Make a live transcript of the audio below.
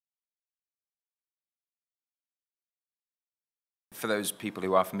for those people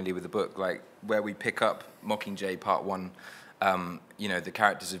who are familiar with the book, like where we pick up Mockingjay Part 1, you know, the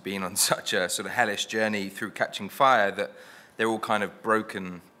characters have been on such a sort of hellish journey through catching fire that they're all kind of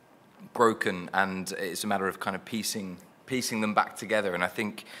broken, and it's a matter of kind of piecing them back together. And I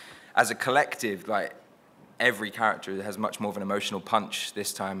think as a collective, like, every character has much more of an emotional punch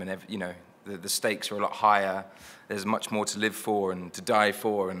this time, and you know, the stakes are a lot higher. There's much more to live for and to die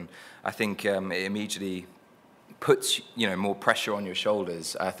for, and I think it immediately puts, you know, more pressure on your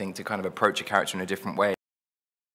shoulders, I think, to kind of approach a character in a different way.